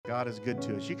God is good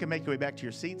to us. You can make your way back to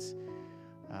your seats.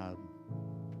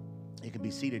 You can be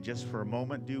seated just for a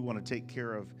moment. Do want to take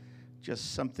care of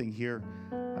just something here.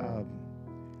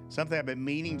 Something I've been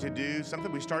meaning to do,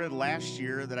 something we started last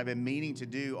year that I've been meaning to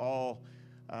do all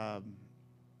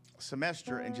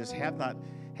semester and just have not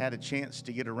had a chance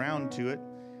to get around to it.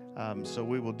 So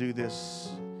we will do this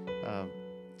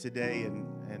today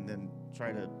and then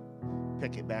try to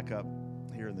pick it back up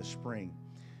here in the spring.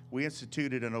 We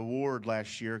instituted an award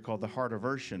last year called the Heart of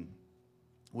Urshan,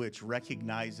 which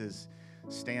recognizes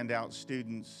standout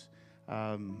students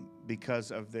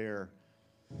because of their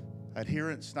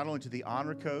adherence not only to the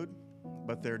honor code,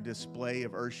 but their display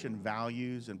of Urshan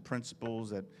values and principles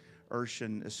that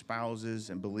Urshan espouses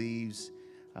and believes.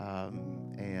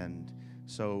 And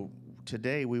so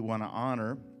today we want to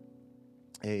honor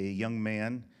a young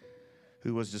man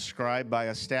who was described by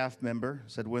a staff member,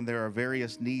 said when there are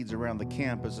various needs around the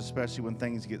campus, especially when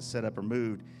things get set up or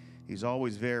moved, he's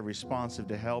always very responsive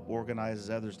to help,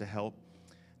 organizes others to help.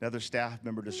 Another staff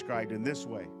member described in this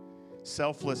way: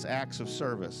 selfless acts of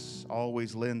service,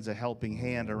 always lends a helping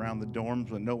hand around the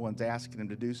dorms when no one's asking him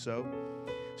to do so.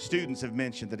 Students have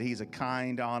mentioned that he's a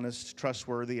kind, honest,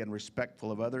 trustworthy, and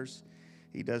respectful of others.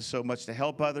 He does so much to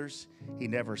help others. He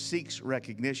never seeks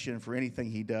recognition for anything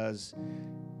he does.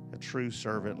 A true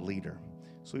servant leader.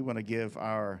 So we want to give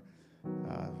our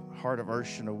Heart of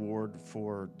Urshan Award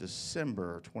for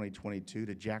December 2022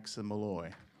 to Jackson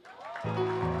Malloy. Get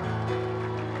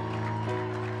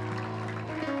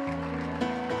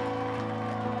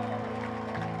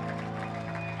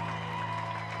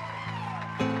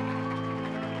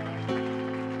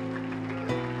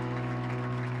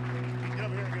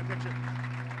over here and get a picture.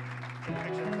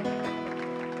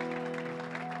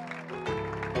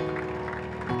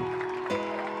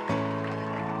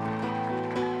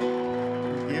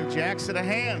 Jackson a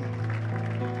hand.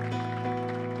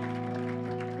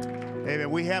 Amen.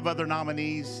 We have other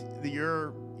nominees.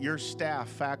 Your staff,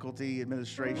 faculty,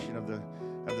 administration of the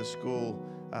school,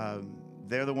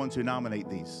 they're the ones who nominate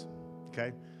these.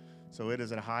 Okay, so it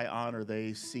is a high honor.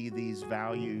 They see these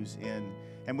values in,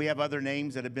 and we have other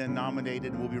names that have been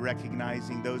nominated, and we'll be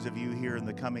recognizing those of you here in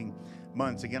the coming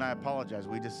months. Again, I apologize.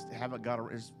 We just haven't got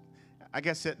I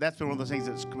guess that's been one of those things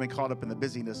that's been caught up in the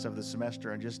busyness of the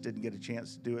semester and just didn't get a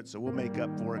chance to do it. So we'll make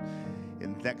up for it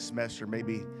in next semester,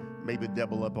 maybe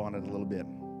double up on it a little bit.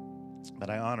 But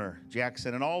I honor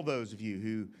Jackson and all those of you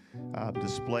who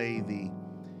display the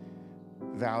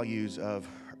values of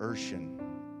Urshan.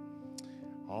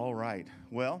 All right.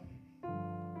 Well,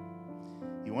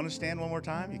 you want to stand one more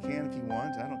time? You can if you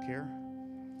want. I don't care.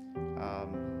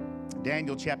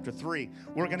 Daniel chapter 3.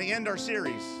 We're going to end our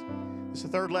series. It's the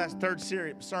third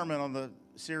sermon on the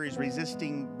series,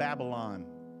 Resisting Babylon.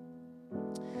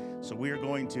 So we are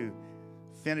going to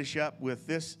finish up with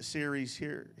this series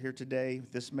here today,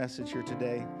 this message here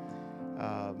today.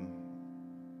 Some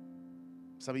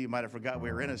of you might have forgot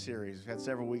we were in a series. We've had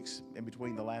several weeks in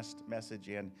between the last message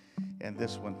and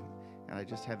this one. And I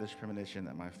just had this premonition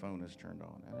that my phone is turned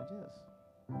on, and it is.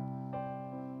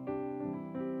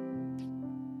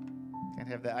 Can't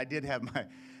have that.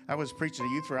 I was preaching a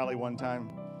youth rally one time,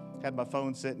 had my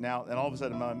phone sitting out, and all of a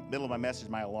sudden in the middle of my message,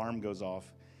 my alarm goes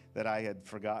off that I had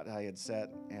forgot I had set,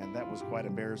 and that was quite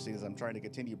embarrassing as I'm trying to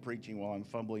continue preaching while I'm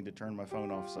fumbling to turn my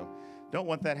phone off. So don't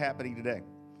want that happening today.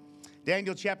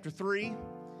 Daniel chapter 3,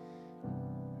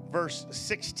 verse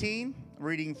 16,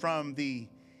 reading from the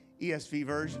ESV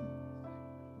version.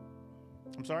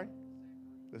 I'm sorry?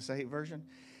 The Sahih version?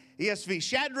 ESV.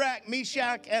 Shadrach,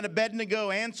 Meshach, and Abednego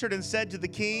answered and said to the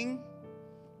king,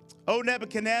 O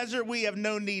Nebuchadnezzar, we have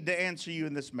no need to answer you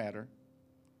in this matter.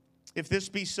 If this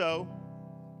be so,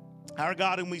 our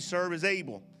God whom we serve is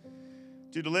able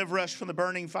to deliver us from the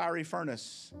burning fiery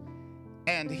furnace,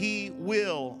 and he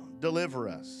will deliver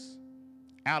us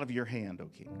out of your hand, O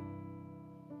king.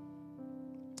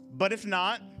 But if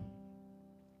not,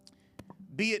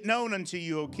 be it known unto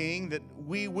you, O king, that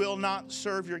we will not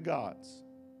serve your gods.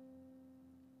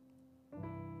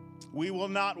 We will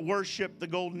not worship the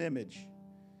golden image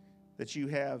that you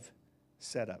have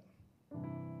set up.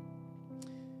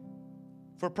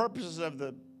 For purposes of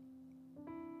the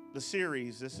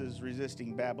series, this is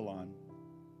Resisting Babylon,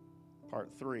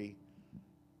 part 3.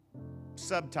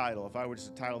 Subtitle, if I were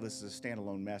to title this as a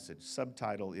standalone message,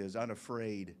 subtitle is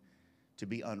Unafraid to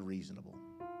be Unreasonable.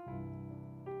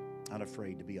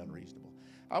 Unafraid to be unreasonable.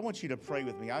 I want you to pray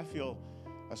with me. I feel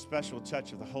a special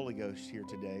touch of the Holy Ghost here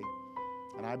today.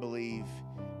 And I believe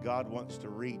God wants to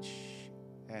reach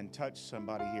and touch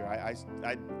somebody here.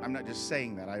 I'm not just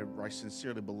saying that. I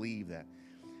sincerely believe that.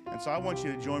 And so I want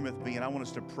you to join with me, and I want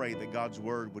us to pray that God's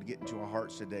word would get into our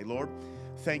hearts today. Lord,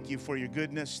 Thank you for your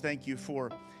goodness. Thank you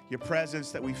for your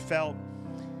presence that we felt.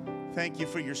 Thank you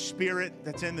for your spirit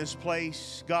that's in this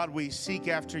place. God, we seek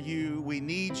after you. We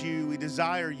need you. We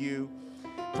desire you.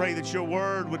 Pray that your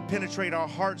word would penetrate our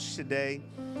hearts today,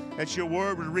 that your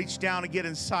word would reach down and get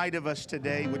inside of us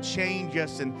today, would change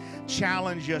us and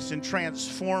challenge us and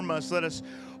transform us. Let us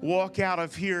walk out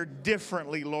of here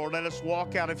differently, Lord. Let us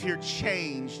walk out of here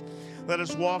changed. Let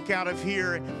us walk out of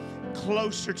here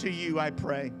closer to you, I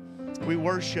pray. We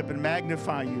worship and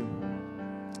magnify you.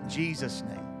 In Jesus'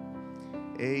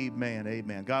 name, amen,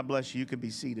 amen. God bless you. You can be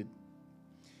seated.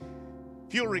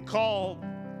 If you'll recall,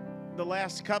 the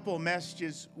last couple of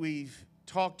messages we've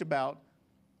talked about,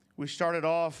 we started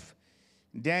off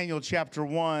in Daniel chapter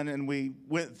 1, and we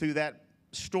went through that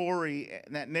story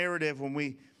and that narrative when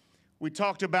we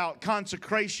talked about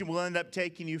consecration will end up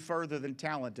taking you further than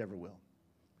talent ever will.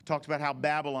 We talked about how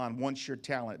Babylon wants your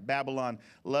talent. Babylon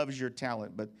loves your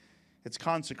talent, but it's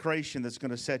consecration that's going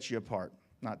to set you apart,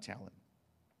 not talent.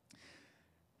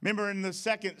 Remember in the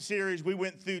second series, we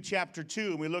went through chapter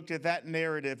 2, and we looked at that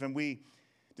narrative, and we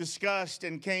discussed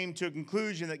and came to a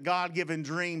conclusion that God-given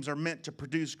dreams are meant to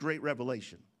produce great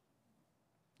revelation.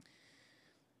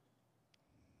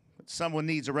 But someone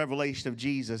needs a revelation of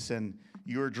Jesus, and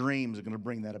your dreams are going to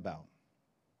bring that about.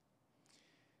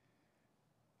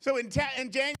 So in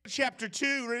Daniel chapter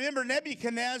 2, remember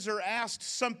Nebuchadnezzar asked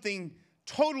something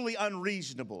totally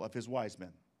unreasonable of his wise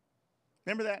men.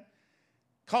 Remember that?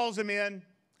 Calls him in.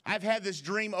 I've had this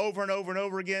dream over and over and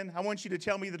over again. I want you to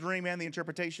tell me the dream and the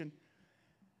interpretation.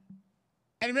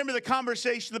 And remember the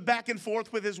conversation, the back and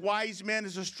forth with his wise men,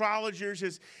 his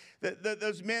astrologers,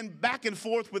 those men back and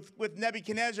forth with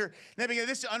Nebuchadnezzar. Nebuchadnezzar,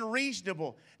 this is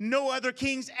unreasonable. No other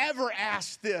kings ever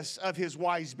asked this of his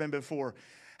wise men before.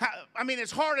 I mean,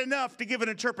 it's hard enough to give an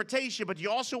interpretation, but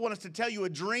you also want us to tell you a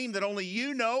dream that only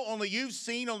you know, only you've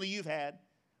seen, only you've had.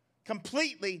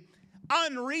 Completely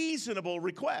unreasonable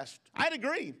request. I'd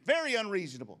agree. Very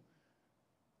unreasonable.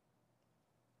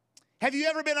 Have you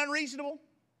ever been unreasonable?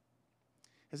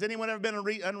 Has anyone ever been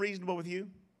unreasonable with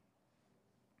you?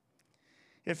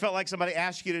 It felt like somebody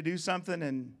asked you to do something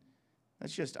and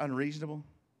that's just unreasonable.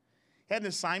 Had an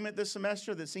assignment this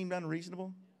semester that seemed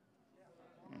unreasonable?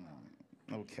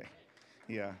 Okay,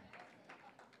 yeah.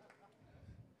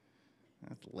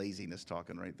 That's laziness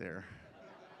talking right there.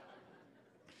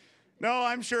 No,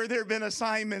 I'm sure there have been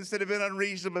assignments that have been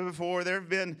unreasonable before. There have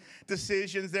been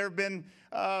decisions. There have been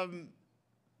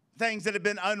things that have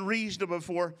been unreasonable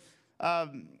before.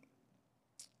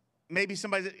 Maybe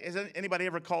has anybody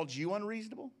ever called you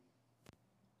unreasonable?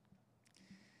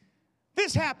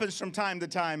 This happens from time to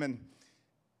time,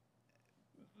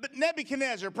 but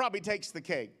Nebuchadnezzar probably takes the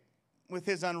cake with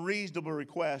his unreasonable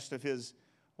request of his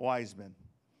wise men.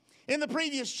 In the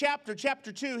previous chapter,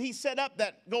 chapter 2, he set up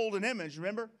that golden image,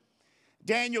 remember?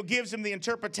 Daniel gives him the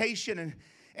interpretation,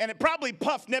 and it probably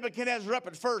puffed Nebuchadnezzar up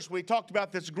at first when he talked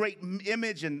about this great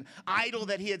image and idol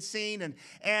that he had seen,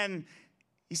 and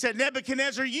he said,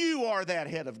 Nebuchadnezzar, you are that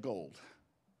head of gold.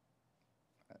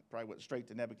 That probably went straight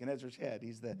to Nebuchadnezzar's head.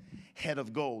 He's the head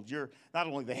of gold. You're not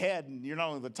only the head, and you're not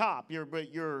only the top,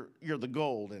 but you're the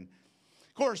gold. And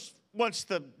of course, once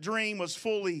the dream was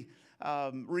fully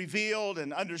revealed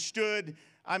and understood,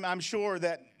 I'm sure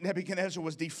that Nebuchadnezzar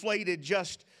was deflated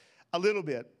just a little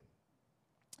bit.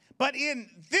 But in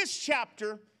this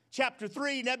chapter, chapter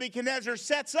 3, Nebuchadnezzar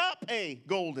sets up a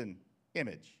golden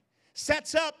image.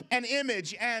 Sets up an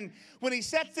image, and when he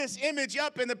sets this image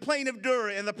up in the plain of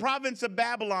Dura, in the province of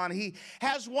Babylon, he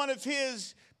has one of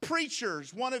his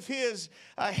preachers, one of his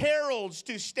heralds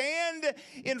to stand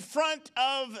in front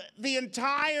of the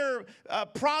entire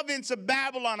province of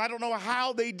Babylon. I don't know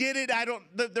how they did it.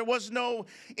 There was no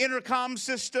intercom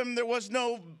system. There was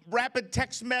no rapid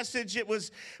text message.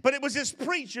 But it was this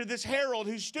preacher, this herald,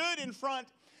 who stood in front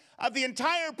of the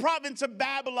entire province of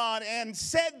Babylon and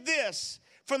said this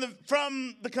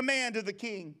from the command of the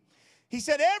king. He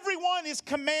said, everyone is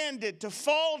commanded to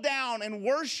fall down and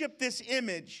worship this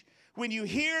image when you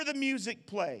hear the music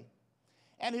play.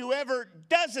 And whoever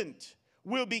doesn't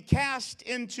will be cast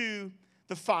into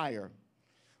the fire.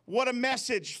 What a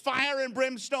message, fire and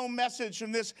brimstone message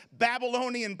from this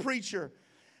Babylonian preacher.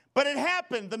 But it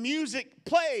happened, the music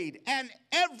played, and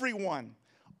everyone,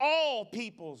 all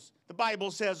peoples, the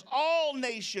Bible says, all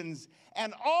nations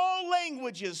and all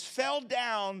languages fell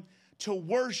down to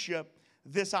worship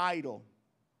this idol.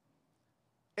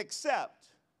 Except,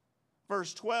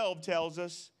 verse 12 tells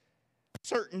us,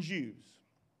 certain Jews.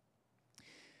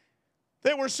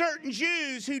 There were certain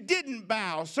Jews who didn't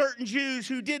bow, certain Jews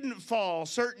who didn't fall,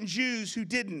 certain Jews who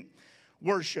didn't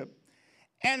worship.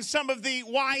 And some of the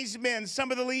wise men,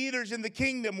 some of the leaders in the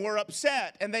kingdom were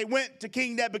upset. And they went to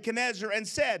King Nebuchadnezzar and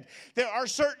said, there are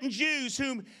certain Jews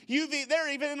whom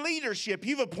they're even in leadership.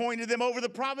 You've appointed them over the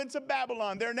province of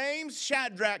Babylon. Their names,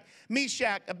 Shadrach,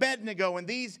 Meshach, Abednego. And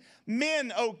these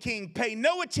men, O king, pay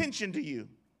no attention to you.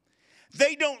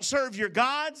 They don't serve your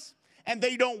gods, and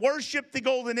they don't worship the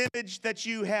golden image that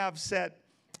you have set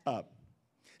up.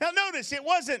 Now notice, it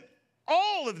wasn't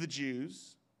all of the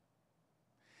Jews.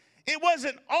 It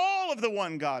wasn't all of the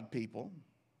one God people.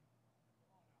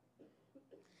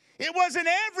 It wasn't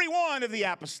every one of the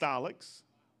apostolics.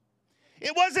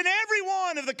 It wasn't every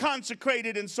one of the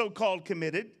consecrated and so-called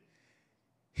committed.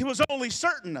 It was only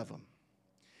certain of them.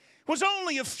 It was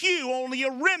only a few, only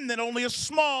a remnant, only a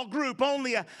small group,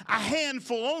 only a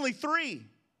handful, only 3.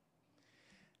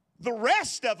 The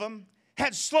rest of them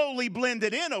had slowly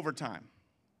blended in over time.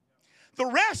 The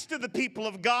rest of the people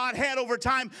of God had over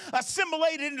time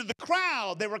assimilated into the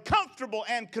crowd. They were comfortable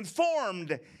and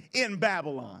conformed in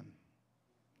Babylon.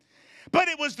 But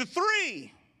it was the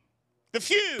 3, the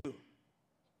few,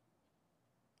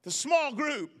 the small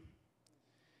group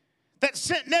that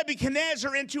sent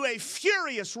Nebuchadnezzar into a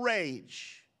furious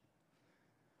rage.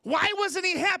 Why wasn't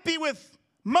he happy with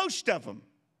most of them?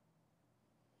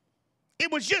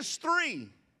 It was just 3.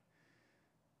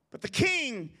 But the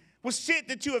king was sent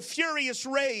into a furious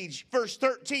rage. Verse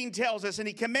 13 tells us, and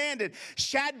he commanded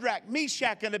Shadrach,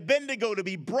 Meshach, and Abednego to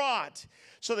be brought.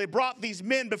 So they brought these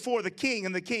men before the king,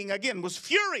 and the king again was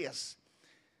furious.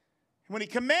 When he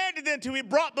commanded them to be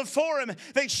brought before him,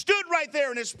 they stood right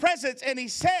there in his presence, and he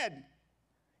said,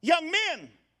 young men,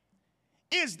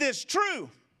 is this true?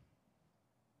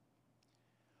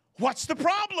 What's the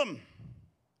problem?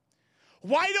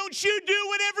 Why don't you do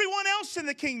what everyone else in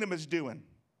the kingdom is doing?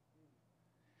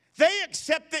 They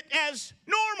accept it as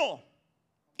normal.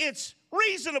 It's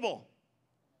reasonable.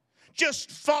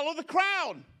 Just follow the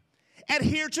crowd.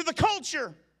 Adhere to the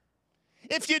culture.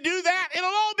 If you do that, it'll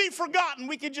all be forgotten.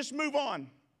 We can just move on.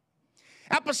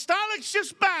 Apostolics,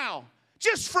 just bow,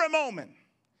 just for a moment.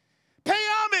 Pay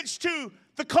homage to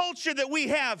the culture that we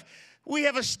have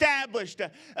established.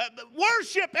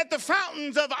 Worship at the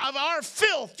fountains of our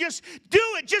filth. Just do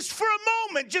it just for a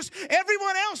moment. Just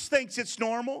everyone else thinks it's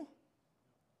normal.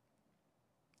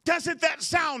 Doesn't that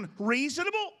sound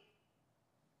reasonable?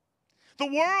 The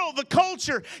world, the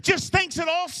culture, just thinks it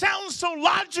all sounds so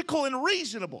logical and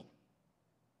reasonable.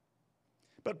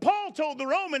 But Paul told the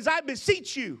Romans, I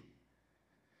beseech you,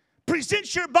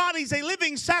 present your bodies a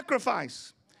living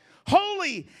sacrifice,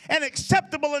 holy and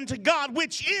acceptable unto God,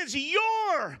 which is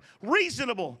your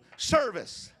reasonable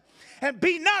service. And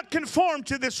be not conformed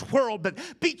to this world, but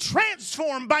be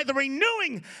transformed by the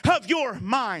renewing of your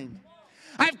mind.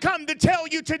 I've come to tell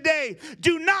you today,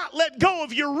 do not let go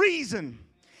of your reason,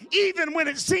 even when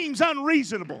it seems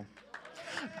unreasonable.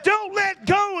 Don't let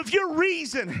go of your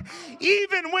reason,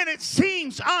 even when it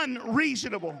seems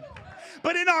unreasonable.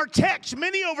 But in our text,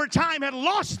 many over time had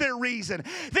lost their reason.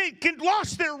 They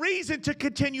lost their reason to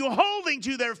continue holding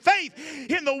to their faith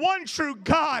in the one true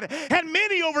God. And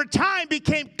many over time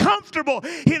became comfortable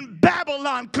in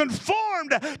Babylon,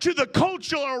 conformed to the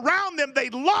culture around them. They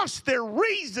lost their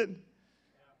reason.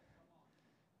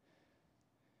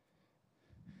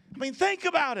 I mean, think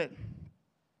about it.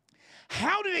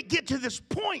 How did it get to this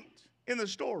point in the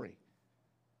story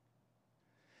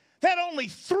that only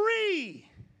 3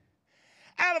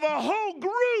 out of a whole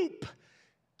group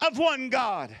of one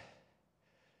God,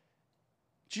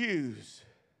 Jews,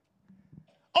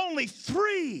 only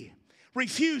 3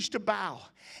 refused to bow?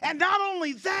 And not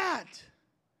only that,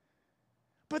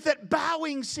 but that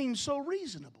bowing seemed so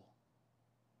reasonable.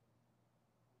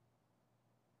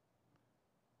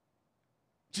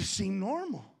 Just seemed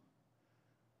normal.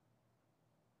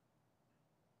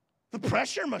 The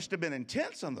pressure must have been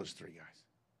intense on those 3 guys.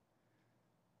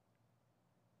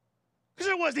 Because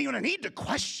there wasn't even a need to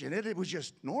question it. It was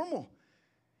just normal.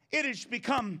 It has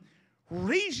become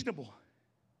reasonable.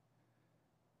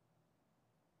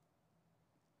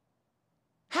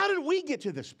 How did we get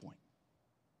to this point?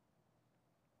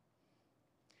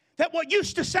 That what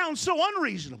used to sound so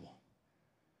unreasonable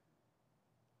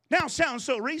now sounds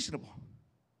so reasonable.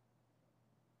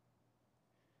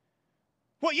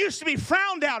 What used to be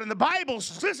frowned out in the Bible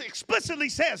explicitly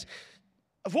says,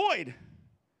 avoid.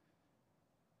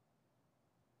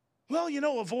 Well, you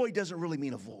know, avoid doesn't really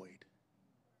mean avoid.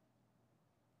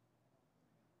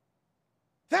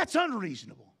 That's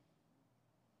unreasonable.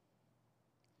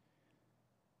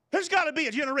 There's got to be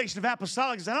a generation of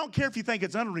apostolics. I don't care if you think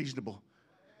it's unreasonable.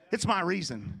 It's my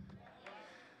reason.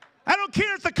 I don't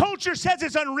care if the culture says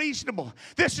it's unreasonable.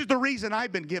 This is the reason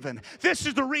I've been given. This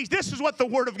is the reason. This is what the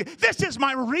Word of God. This is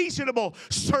my reasonable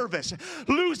service.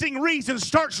 Losing reason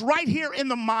starts right here in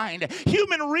the mind.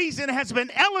 Human reason has been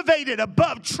elevated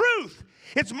above truth.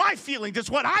 It's my feelings. It's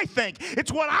what I think.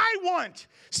 It's what I want.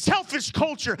 Selfish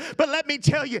culture. But let me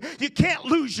tell you, you can't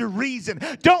lose your reason.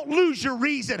 Don't lose your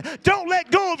reason. Don't let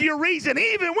go of your reason,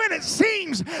 even when it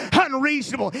seems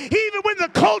unreasonable. Even when the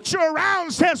culture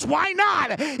around says, why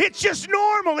not? It's just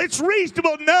normal. It's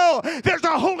reasonable. No, there's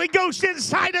a Holy Ghost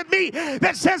inside of me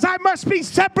that says I must be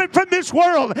separate from this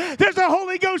world. There's a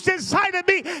Holy Ghost inside of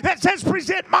me that says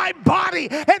present my body,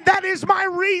 and that is my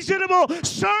reasonable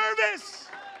service.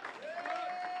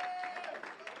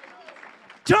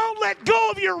 Don't let go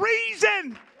of your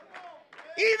reason,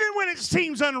 even when it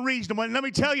seems unreasonable. And let me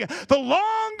tell you, the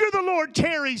longer the Lord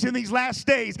tarries in these last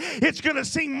days, it's going to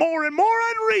seem more and more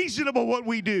unreasonable what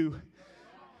we do.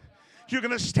 You're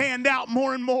going to stand out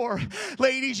more and more.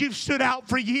 Ladies, you've stood out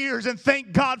for years, and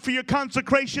thank God for your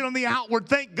consecration on the outward.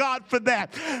 Thank God for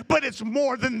that. But it's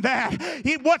more than that.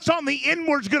 What's on the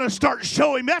inward's going to start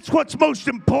showing. That's what's most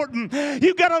important.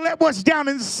 You've got to let what's down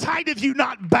inside of you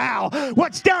not bow.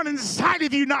 What's down inside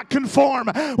of you not conform.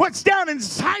 What's down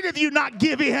inside of you not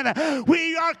give in.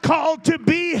 We are called to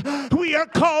be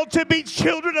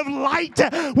children of light.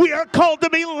 We are called to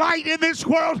be light in this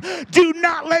world. Do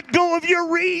not let go of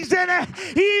your reason,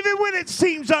 even when it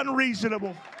seems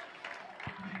unreasonable.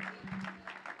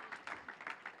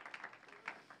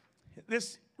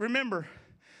 Remember,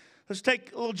 let's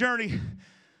take a little journey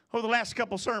over the last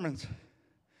couple sermons.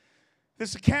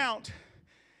 This account,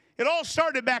 it all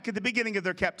started back at the beginning of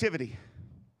their captivity.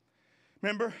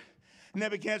 Remember?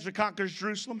 Nebuchadnezzar conquers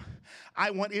Jerusalem. I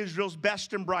want Israel's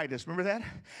best and brightest. Remember that?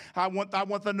 I want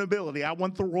the nobility. I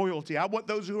want the royalty. I want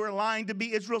those who are aligned to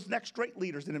be Israel's next great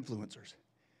leaders and influencers.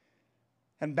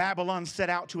 And Babylon set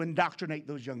out to indoctrinate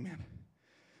those young men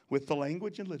with the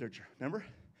language and literature, remember,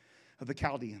 of the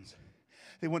Chaldeans.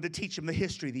 They wanted to teach them the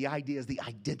history, the ideas, the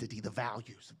identity, the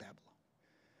values of Babylon.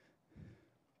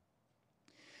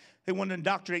 They wanted to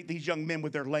indoctrinate these young men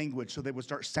with their language so they would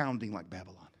start sounding like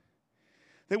Babylon.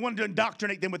 They wanted to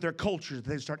indoctrinate them with their culture so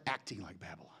they'd start acting like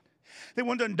Babylon. They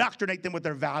wanted to indoctrinate them with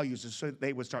their values so that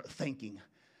they would start thinking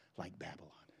like Babylon.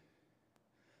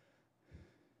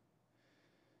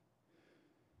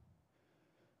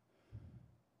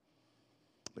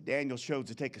 But Daniel chose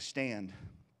to take a stand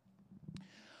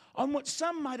on what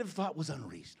some might have thought was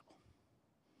unreasonable.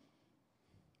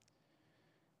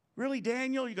 Really,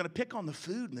 Daniel, you're going to pick on the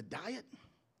food and the diet?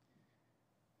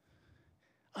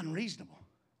 Unreasonable.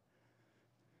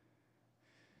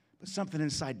 But something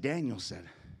inside Daniel said,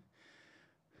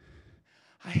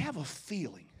 I have a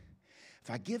feeling if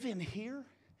I give in here,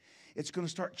 it's going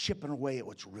to start chipping away at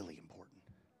what's really important.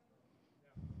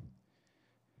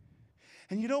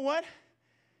 And you know what?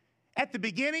 At the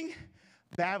beginning,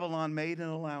 Babylon made an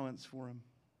allowance for him.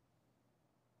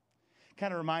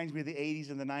 Kind of reminds me of the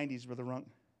 80s and the 90s, Brother Runk.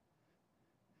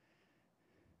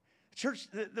 Church,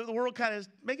 the world kind of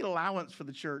making allowance for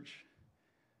the church.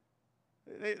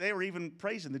 They were even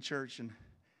praising the church, and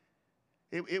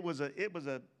it was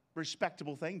a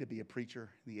respectable thing to be a preacher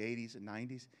in the 80s and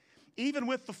 90s. Even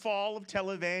with the fall of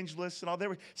televangelists and all,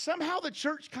 somehow the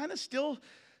church kind of still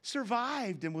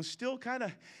survived and was still kind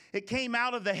of, it came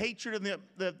out of the hatred and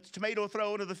the tomato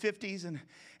throwing of the 50s, and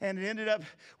it ended up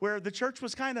where the church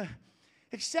was kind of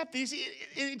accepted.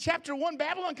 In chapter 1,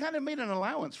 Babylon kind of made an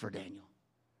allowance for Daniel.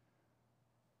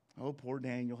 Oh, poor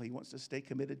Daniel. He wants to stay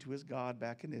committed to his God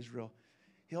back in Israel.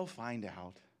 He'll find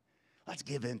out. Let's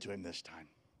give in to him this time.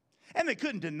 And they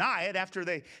couldn't deny it after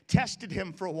they tested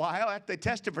him for a while. After they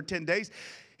tested for 10 days,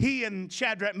 he and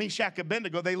Shadrach, Meshach,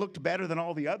 Abednego, they looked better than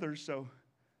all the others, so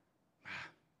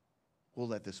we'll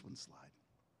let this one slide.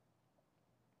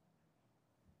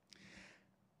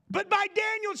 But by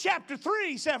Daniel chapter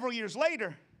 3, several years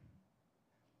later,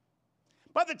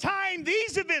 by the time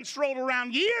these events rolled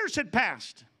around, years had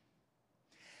passed.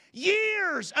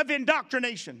 Years of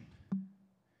indoctrination.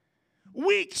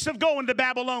 Weeks of going to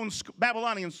Babylonian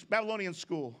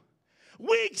school.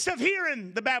 Weeks of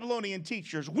hearing the Babylonian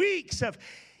teachers. Weeks of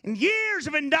and years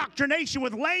of indoctrination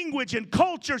with language and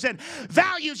cultures and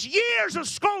values. Years of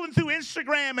scrolling through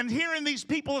Instagram and hearing these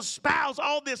people espouse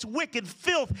all this wicked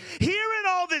filth. Hearing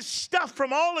all this stuff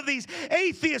from all of these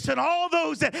atheists and all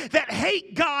those that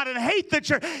hate God and hate the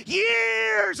church.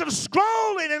 Years of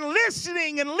scrolling and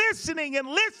listening and listening and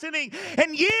listening.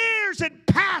 And years had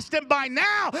passed, and by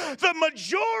now the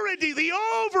majority, the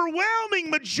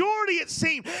overwhelming majority, it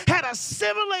seemed, had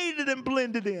assimilated and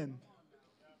blended in.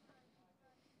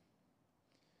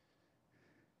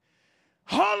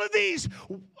 All of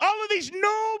of these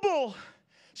noble,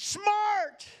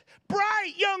 smart,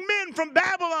 bright young men from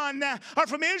Babylon now, or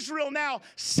from Israel now,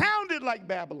 sounded like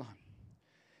Babylon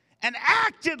and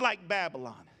acted like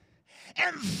Babylon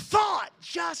and thought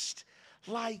just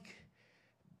like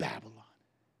Babylon.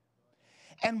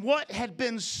 And what had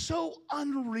been so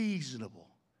unreasonable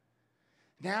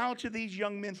now to these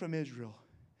young men from Israel,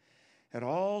 it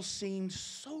all seemed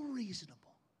so reasonable.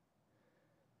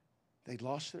 They'd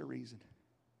lost their reason.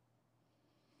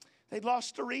 They'd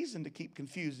lost the reason to keep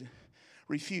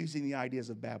refusing the ideas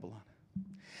of Babylon.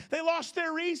 They lost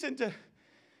their reason to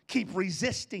keep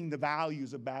resisting the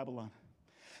values of Babylon.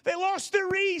 They lost their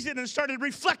reason and started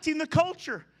reflecting the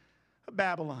culture of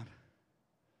Babylon.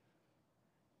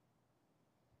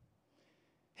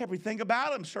 Everything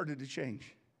about them started to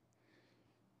change.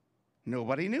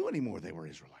 Nobody knew anymore they were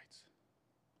Israelites.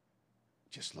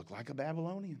 Just looked like a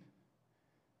Babylonian.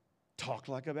 Talked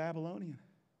like a Babylonian.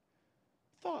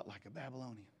 Thought like a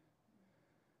Babylonian.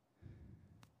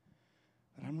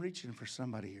 But I'm reaching for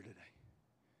somebody here today.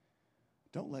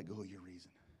 Don't let go of your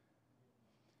reason,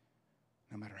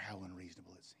 no matter how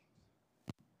unreasonable it seems.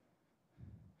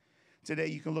 Today,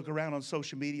 you can look around on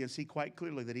social media and see quite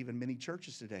clearly that even many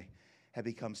churches today have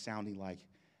become sounding like,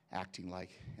 acting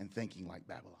like, and thinking like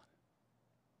Babylon.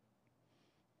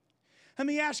 Let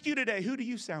me ask you today, who do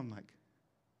you sound like?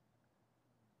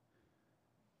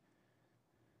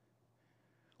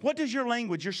 What does your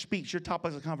language, your speech, your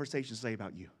topics of conversation say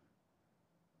about you?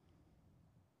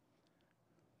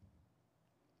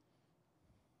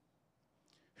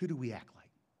 Who do we act like?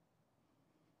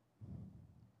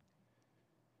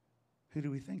 Who do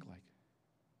we think like?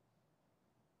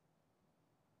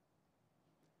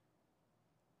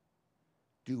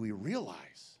 Do we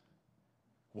realize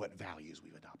what values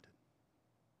we've adopted?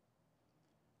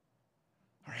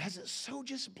 Or has it so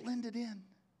just blended in?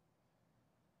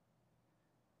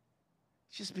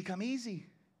 It's just become easy.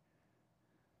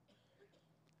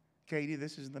 Katie,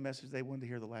 this isn't the message they wanted to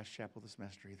hear the last chapel of the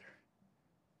semester either.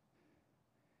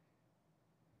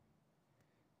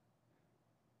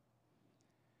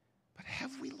 But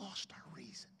have we lost our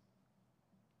reason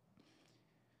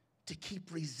to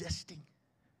keep resisting?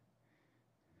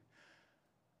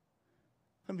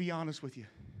 Let me be honest with you.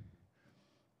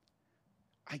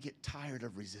 I get tired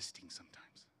of resisting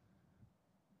sometimes.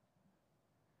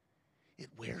 It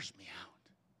wears me out.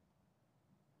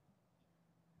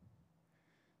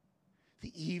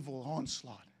 The evil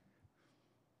onslaught,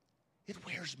 it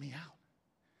wears me out.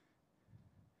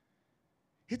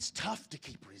 It's tough to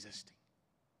keep resisting.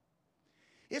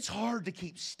 It's hard to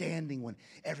keep standing when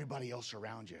everybody else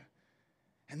around you.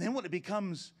 And then when it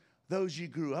becomes those you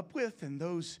grew up with and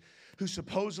those who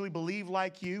supposedly believe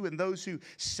like you and those who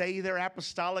say they're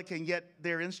apostolic and yet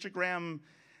their Instagram,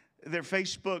 their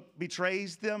Facebook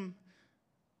betrays them.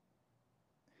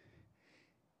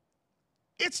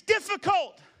 It's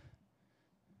difficult.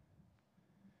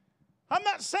 I'm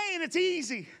not saying it's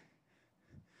easy.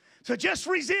 So just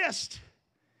resist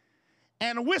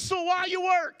and whistle while you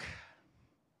work.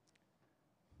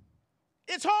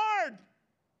 It's hard.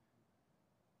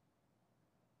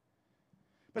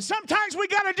 But sometimes we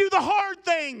got to do the hard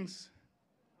things.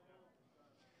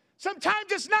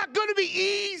 Sometimes it's not going to be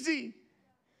easy.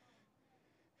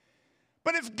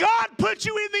 But if God put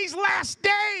you in these last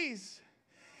days,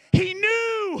 He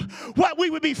knew what we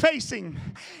would be facing.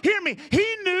 Hear me.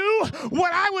 He knew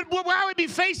what I would be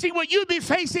facing, what you'd be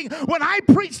facing when I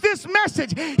preach this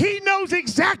message. He knows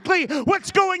exactly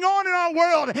what's going on in our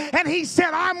world. And He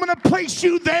said, I'm going to place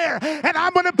you there. And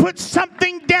I'm going to put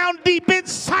something down deep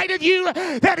inside of you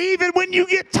that even when you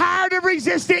get tired of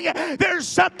resisting, there's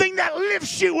something that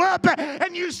lifts you up.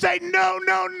 And you say, no,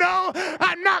 no, no.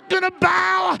 I'm not going to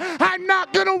bow. I'm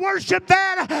not going to worship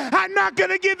that. I'm not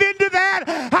going to give in to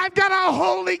that. I've got a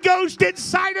Holy Ghost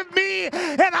inside of me,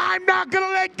 and I'm not going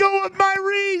to let go of my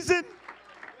reason.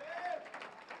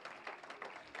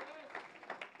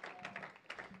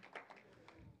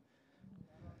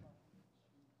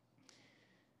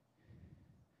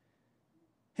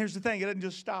 Here's the thing, it doesn't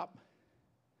just stop.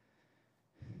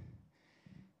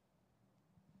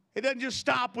 It doesn't just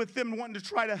stop with them wanting to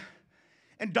try to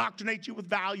indoctrinate you with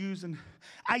values and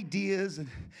ideas and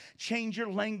change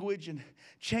your language and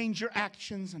change your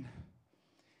actions. And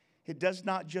it did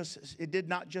not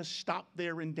just stop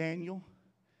there in Daniel,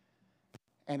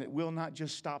 and it will not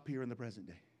just stop here in the present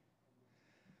day.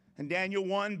 In Daniel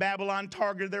 1, Babylon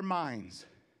targeted their minds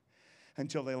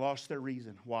until they lost their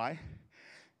reason. Why?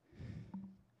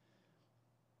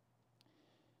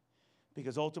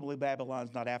 Because ultimately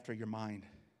Babylon's not after your mind.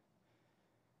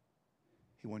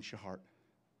 He wants your heart.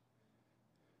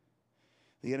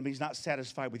 The enemy's not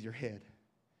satisfied with your head.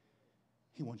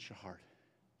 He wants your heart.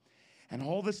 And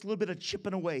all this little bit of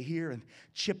chipping away here and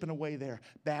chipping away there.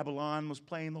 Babylon was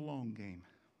playing the long game.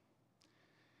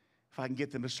 If I can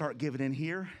get them to start giving in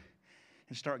here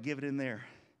and start giving in there.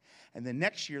 And then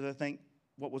next year they'll think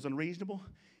what was unreasonable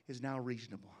is now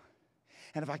reasonable.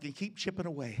 And if I can keep chipping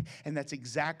away, and that's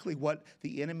exactly what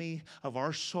the enemy of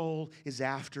our soul is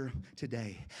after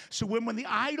today. So when the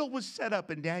idol was set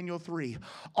up in Daniel 3,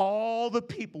 all the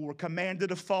people were commanded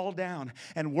to fall down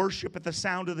and worship at the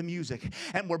sound of the music.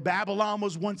 And where Babylon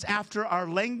was once after our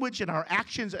language and our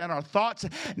actions and our thoughts,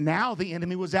 now the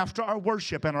enemy was after our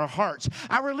worship and our hearts,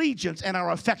 our allegiance and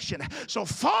our affection. So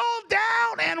fall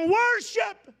down and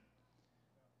worship.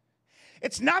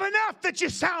 It's not enough that you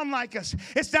sound like us.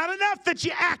 It's not enough that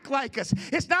you act like us.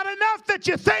 It's not enough that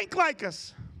you think like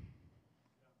us.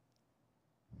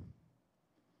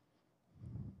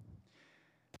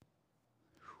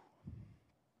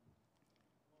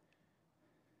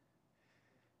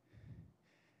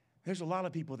 There's a lot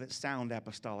of people that sound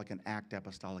apostolic and act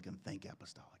apostolic and think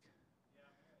apostolic,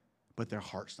 but their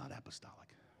heart's not apostolic.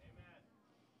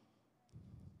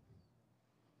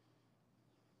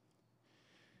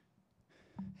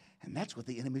 And that's what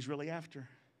the enemy's really after.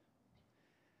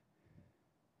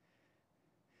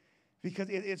 Because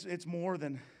it's more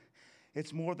than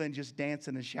just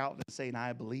dancing and shouting and saying,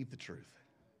 I believe the truth.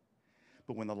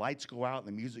 But when the lights go out and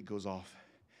the music goes off,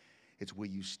 it's, will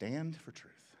you stand for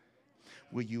truth?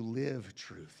 Will you live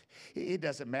truth? It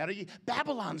doesn't matter.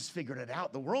 Babylon's figured it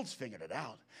out. The world's figured it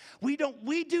out. We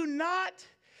do not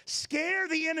scare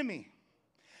the enemy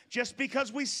just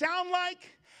because we sound like,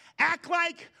 act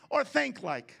like, or think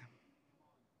like.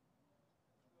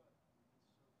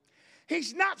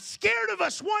 He's not scared of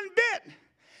us one bit.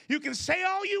 You can say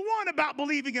all you want about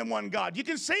believing in one God. You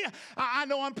can say, I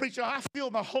know I'm preaching, I feel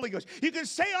the Holy Ghost. You can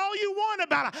say all you want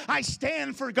about, I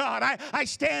stand for God. I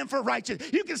stand for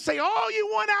righteousness. You can say all you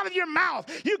want out of your mouth.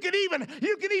 You can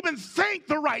even think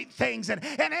the right things.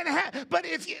 But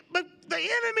the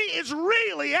enemy is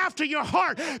really after your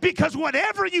heart, because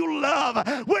whatever you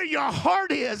love, where your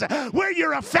heart is, where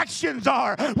your affections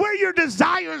are, where your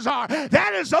desires are,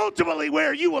 that is ultimately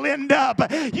where you will end up.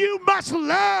 You must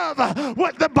love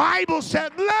what the Bible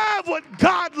said. Love what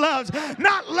God loves,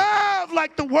 not love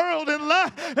like the world. And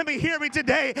love, let me hear me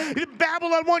today.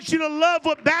 Babylon wants you to love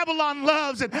what Babylon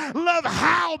loves, and love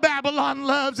how Babylon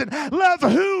loves, and love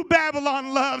who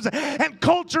Babylon loves. And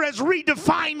culture has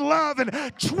redefined love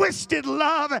and twisted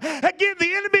love. Again,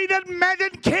 the enemy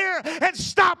doesn't care and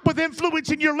stop with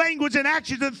influencing your language and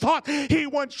actions and thought. He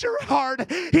wants your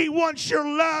heart. He wants your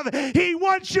love. He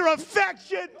wants your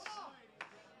affection.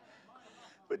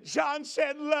 But John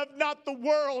said, love not the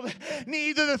world,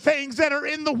 neither the things that are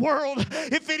in the world.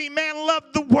 If any man love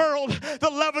the world, the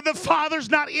love of the Father's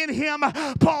not in him.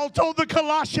 Paul told the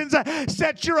Colossians,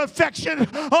 set your affection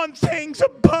on things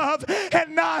above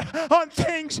and not on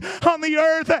things on the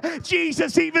earth.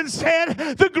 Jesus even said,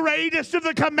 the greatest of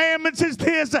the commandments is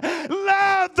this: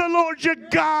 love the Lord your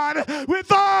God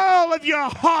with all of your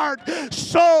heart,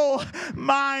 soul,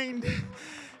 mind,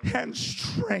 and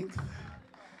strength.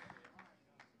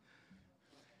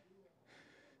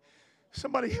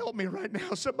 Somebody help me right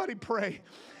now. Somebody pray.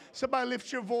 Somebody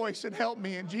lift your voice and help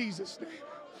me in Jesus' name.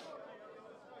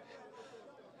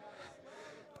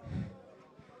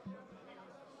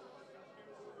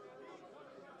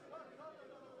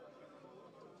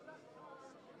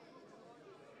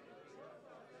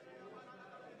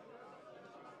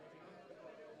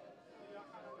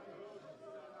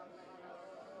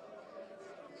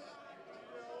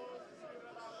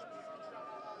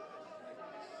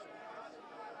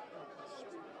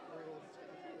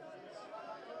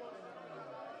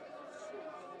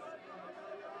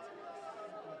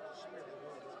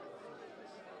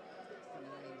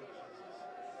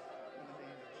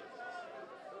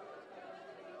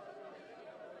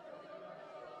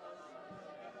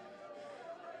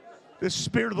 This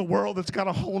spirit of the world that's got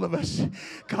a hold of us,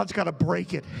 God's got to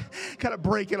break it. Got to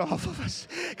break it off of us.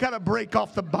 Got to break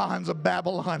off the bonds of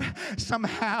Babylon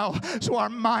somehow, so our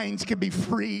minds can be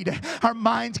freed. Our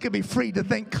minds can be free to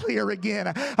think clear again.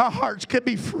 Our hearts can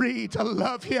be free to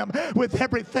love Him with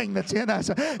everything that's in us.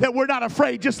 That we're not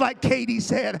afraid, just like Katie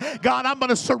said, God, I'm going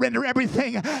to surrender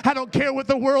everything. I don't care what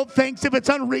the world thinks, if it's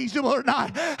unreasonable or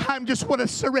not. I just want to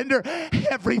surrender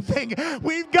everything.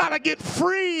 We've got to get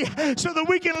free so that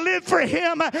we can live for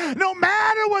Him, no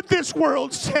matter what this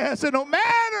world says, and no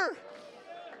matter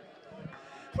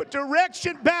what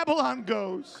direction Babylon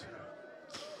goes.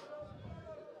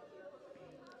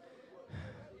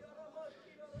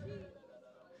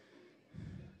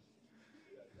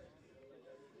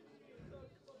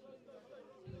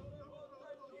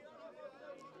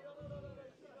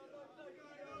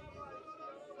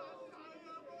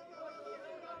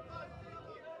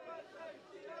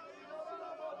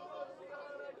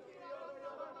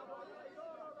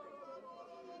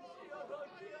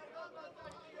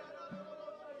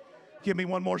 Give me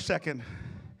one more second.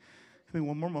 Give me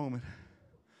one more moment.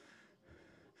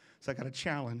 So I got a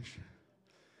challenge.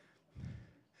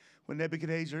 When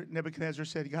Nebuchadnezzar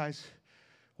said, guys,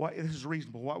 why, this is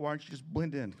reasonable. Why aren't you just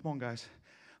blend in? Come on, guys.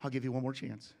 I'll give you one more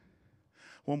chance.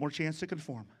 One more chance to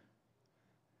conform.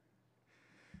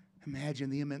 Imagine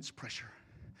the immense pressure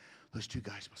those two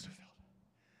guys must have felt.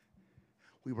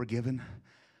 We were given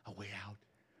a way out.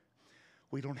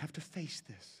 We don't have to face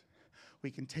this.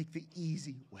 We can take the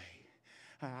easy way.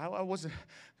 I wasn't,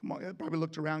 come on, I probably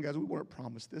looked around, guys. We weren't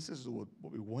promised this. This is what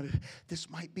we wanted. This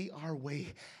might be our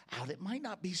way out. It might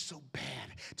not be so bad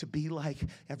to be like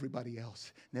everybody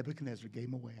else. Nebuchadnezzar gave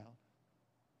him a way out.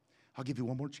 I'll give you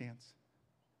one more chance.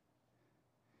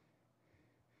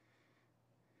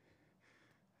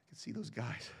 I could see those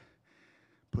guys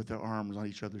put their arms on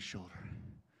each other's shoulder,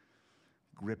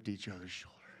 gripped each other's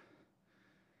shoulder.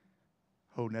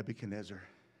 Oh, Nebuchadnezzar,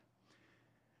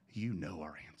 you know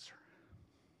our answer.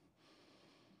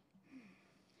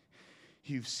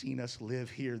 You've seen us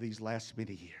live here these last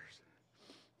many years.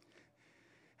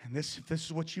 And if this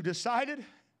is what you decided,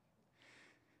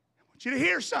 I want you to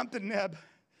hear something, Neb.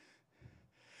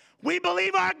 We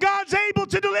believe our God's able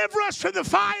to deliver us from the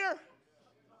fire.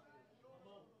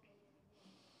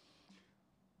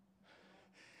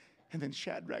 And then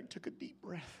Shadrach took a deep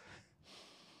breath.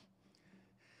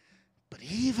 But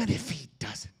even if he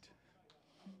doesn't,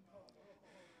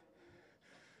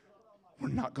 we're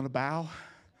not going to bow.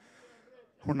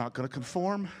 We're not going to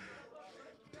conform.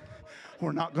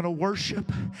 We're not going to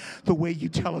worship the way you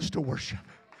tell us to worship.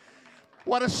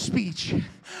 What a speech.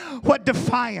 What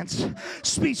defiance.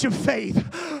 Speech of faith.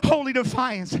 Holy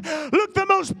defiance. Looked the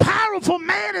most powerful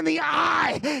man in the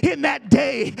eye in that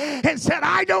day and said,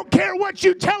 I don't care what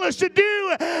you tell us to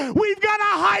do. We've got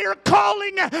a higher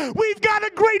calling. We've got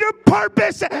a greater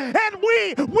purpose. And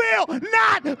we will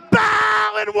not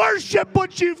bow and worship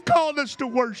what you've called us to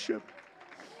worship.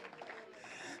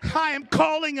 I am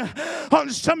calling on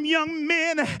some young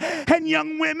men and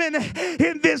young women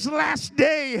in this last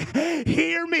day.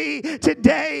 Hear me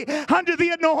today under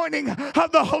the anointing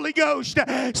of the Holy Ghost.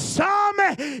 Some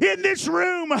in this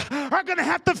room are going to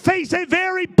have to face a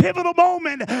very pivotal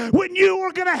moment when you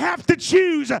are going to have to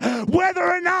choose whether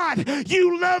or not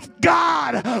you love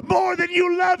God more than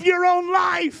you love your own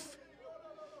life.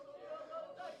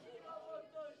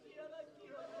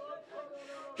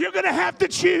 You're going to have to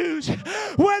choose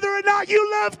whether or not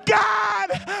you love God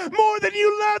more than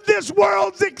you love this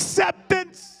world's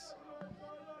acceptance.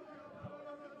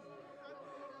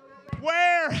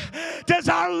 Where does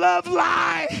our love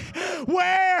lie?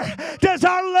 Where does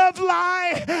our love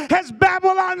lie? Has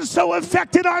Babylon so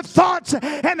affected our thoughts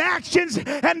and actions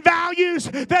and values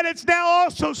that it's now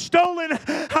also stolen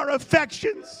our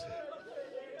affections?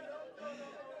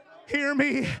 Hear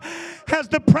me. As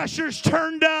the pressure's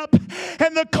turned up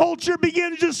and the culture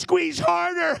begins to squeeze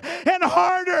harder and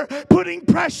harder, putting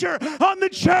pressure on the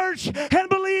church and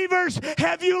believers,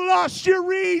 have you lost your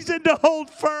reason to hold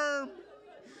firm?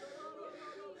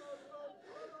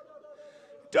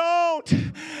 Don't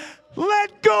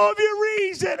let go of your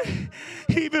reason,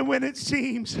 even when it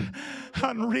seems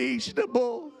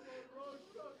unreasonable.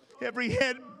 Every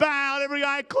head bowed, every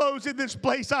eye closed in this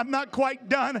place. I'm not quite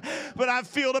done, but I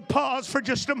feel to pause for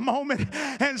just a moment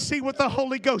and see what the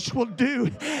Holy Ghost will do.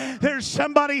 There's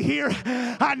somebody here.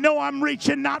 I know I'm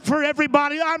reaching not for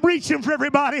everybody. I'm reaching for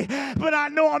everybody, but I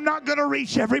know I'm not going to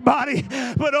reach everybody.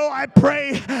 But oh, I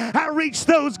pray I reach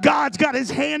those God's got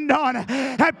his hand on.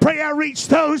 I pray I reach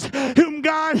those whom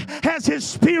God has his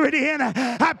spirit in.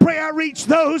 I pray I reach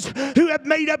those who have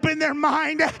made up in their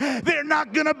mind they're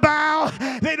not going to bow.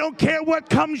 They don't care what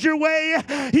comes your way.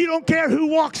 You don't care who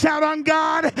walks out on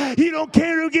God. You don't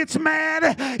care who gets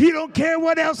mad. You don't care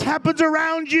what else happens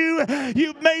around you.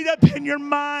 You've made up in your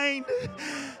mind,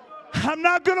 I'm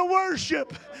not going to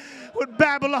worship what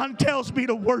Babylon tells me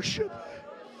to worship.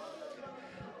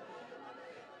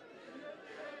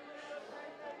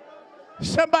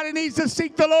 Somebody needs to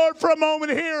seek the Lord for a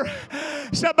moment here.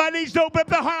 Somebody needs to open up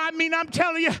their heart. I'm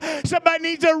telling you, somebody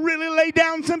needs to really lay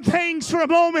down some things for a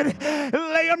moment.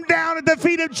 Lay them down at the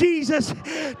feet of Jesus.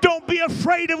 Don't be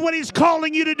afraid of what he's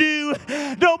calling you to do.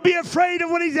 Don't be afraid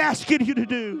of what he's asking you to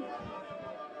do.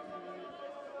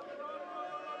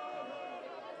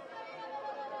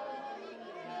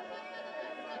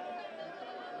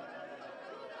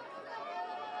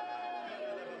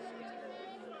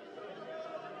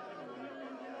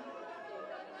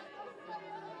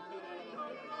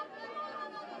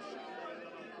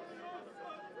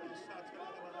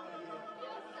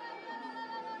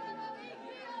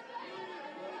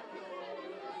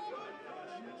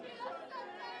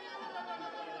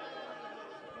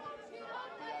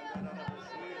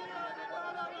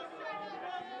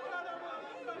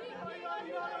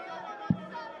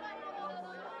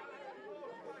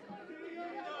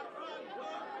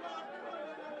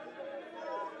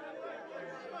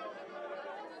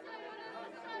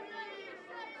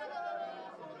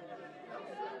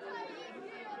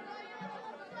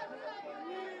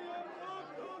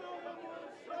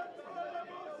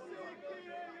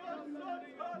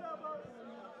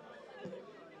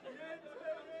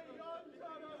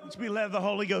 Let's be led of the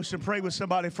Holy Ghost and pray with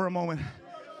somebody for a moment.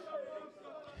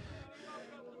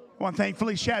 One,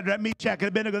 thankfully, Shadrach, Meshach, and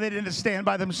Abednego, they didn't stand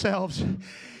by themselves.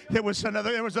 There was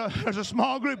a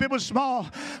small group. It was small,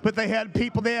 but they had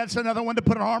people. They had another one to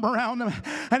put an arm around them,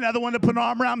 another one to put an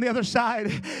arm around the other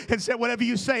side, and said, whatever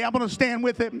you say, I'm going to stand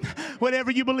with it. Whatever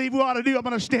you believe we ought to do, I'm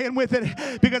going to stand with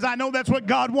it, because I know that's what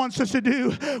God wants us to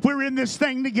do. We're in this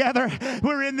thing together.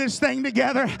 We're in this thing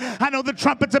together. I know the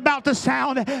trumpet's about to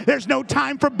sound. There's no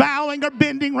time for bowing or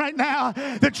bending right now.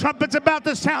 The trumpet's about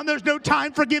to sound. There's no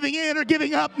time for giving in or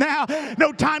giving up now.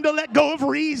 No time to let go of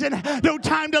reason. No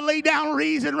time to lay down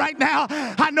reason right now.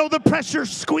 I know the pressure's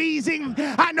squeezing.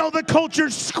 I know the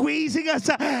culture's squeezing us.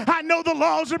 I know the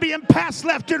laws are being passed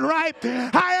left and right.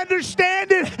 I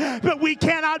understand it, but we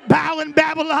cannot bow in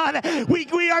Babylon.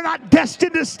 We are not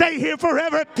destined to stay here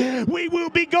forever. We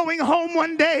will be going home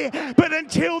one day, but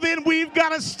until then, we've got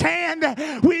to stand.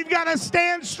 We've got to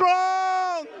stand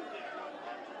strong.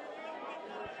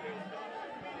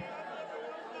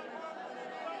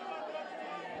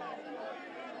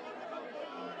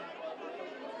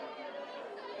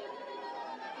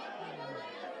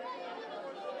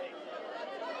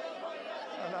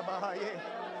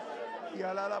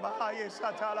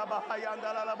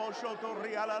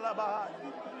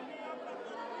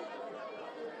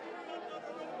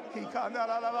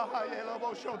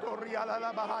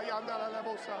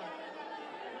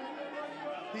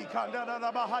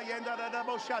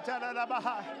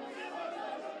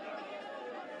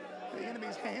 The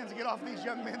enemy's hands get off these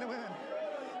young men and women.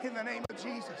 In the name of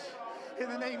Jesus. In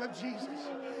the name of Jesus.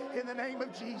 In the name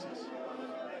of Jesus.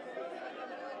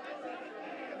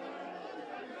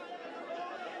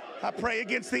 I pray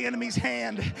against the enemy's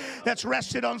hand that's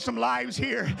rested on some lives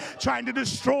here, trying to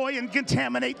destroy and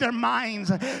contaminate their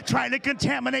minds, trying to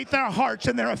contaminate their hearts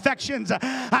and their affections.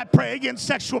 I pray against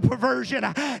sexual perversion.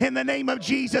 In the name of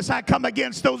Jesus, I come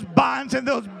against those bonds and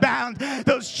those bounds,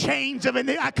 those chains of it.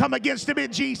 I come against them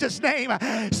in Jesus' name.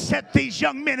 Set these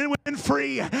young men and women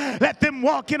free. Let them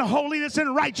walk in holiness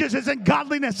and righteousness and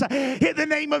godliness. In the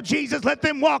name of Jesus, let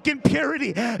them walk in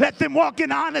purity. Let them walk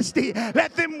in honesty.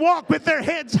 Let them walk with their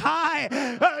heads high.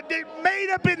 They're made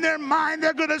up in their mind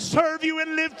they're going to serve you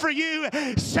and live for you.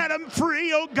 Set them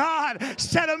free, oh God.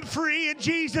 Set them free in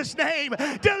Jesus' name.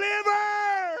 Deliver!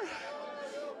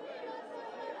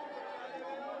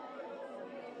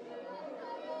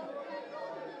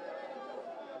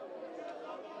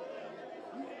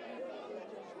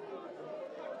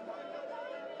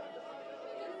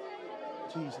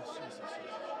 Jesus, Jesus, Jesus.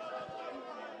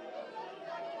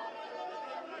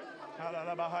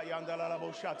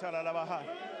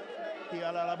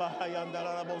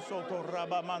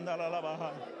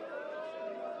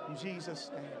 In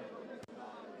Jesus' name.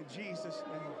 In Jesus'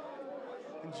 name.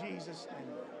 In Jesus'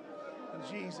 name. In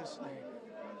Jesus' name.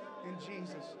 In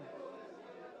Jesus' name.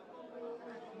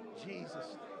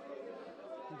 Jesus' name.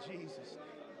 In Jesus' name.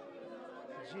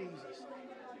 In Jesus' name.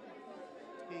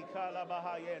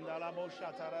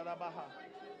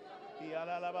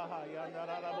 Yalalabaha,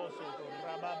 Yandalabosoto,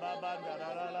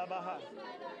 Rabababandalabaha,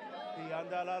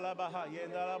 Yandalabaha,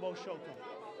 Yandalaboshoto,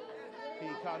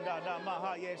 Ikanda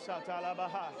Maha,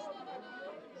 Yesatalabaha,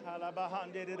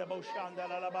 Talabahan did it,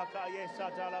 Boshandalabaka,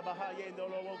 Yesatalabaha,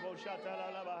 Yendolobo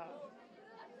Shatalabaha.